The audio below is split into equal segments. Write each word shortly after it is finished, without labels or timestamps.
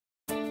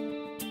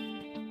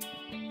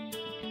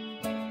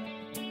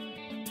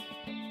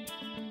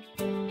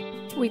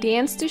We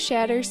dance to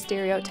shatter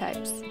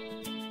stereotypes.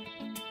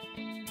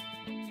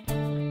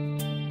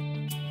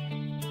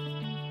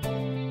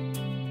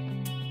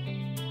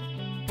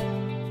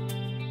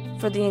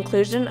 For the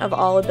inclusion of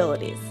all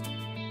abilities.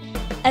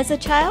 As a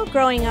child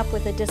growing up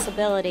with a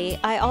disability,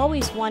 I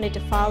always wanted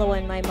to follow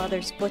in my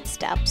mother's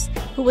footsteps,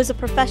 who was a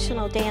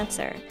professional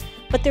dancer,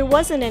 but there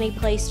wasn't any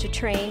place to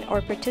train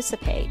or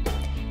participate.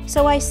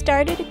 So I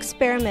started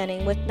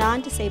experimenting with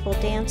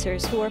non-disabled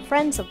dancers who were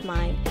friends of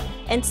mine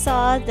and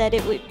saw that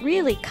it would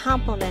really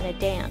complement a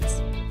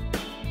dance.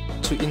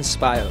 To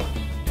inspire.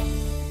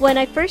 When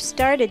I first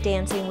started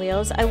Dancing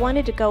Wheels, I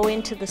wanted to go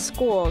into the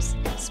schools,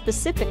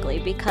 specifically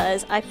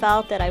because I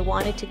felt that I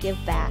wanted to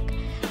give back.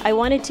 I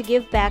wanted to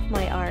give back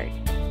my art.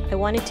 I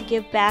wanted to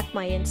give back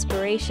my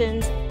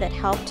inspirations that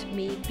helped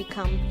me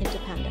become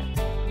independent.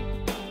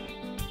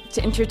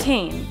 To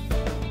entertain.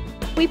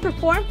 We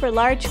perform for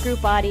large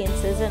group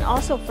audiences and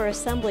also for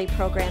assembly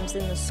programs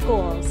in the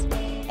schools.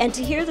 And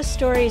to hear the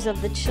stories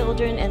of the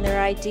children and their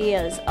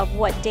ideas of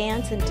what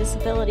dance and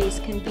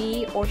disabilities can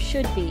be or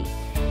should be,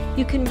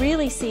 you can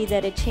really see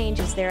that it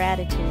changes their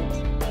attitudes.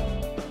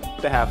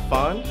 To have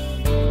fun.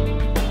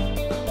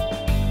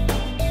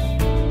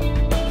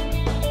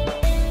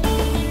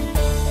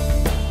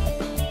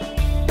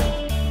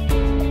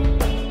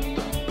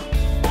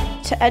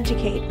 To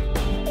educate.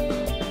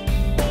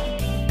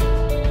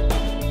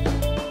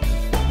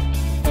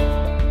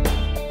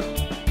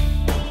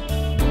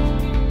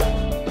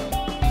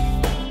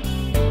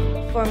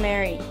 For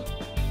Mary.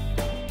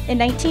 In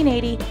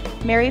 1980,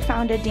 Mary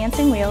founded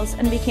Dancing Wheels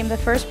and became the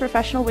first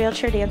professional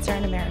wheelchair dancer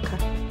in America.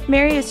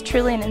 Mary is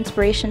truly an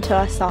inspiration to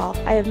us all.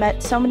 I have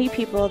met so many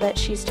people that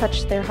she's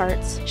touched their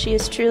hearts. She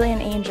is truly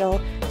an angel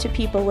to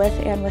people with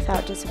and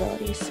without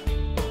disabilities.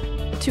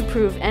 To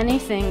prove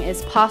anything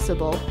is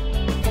possible.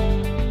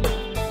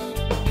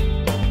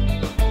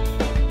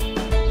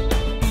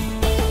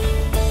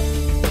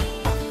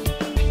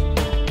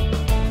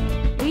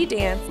 We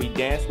dance. We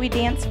dance. We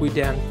dance. We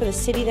dance. For the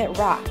city that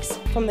rocks,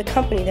 from the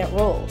company that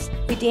rolls.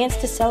 We dance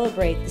to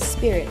celebrate the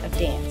spirit of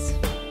dance.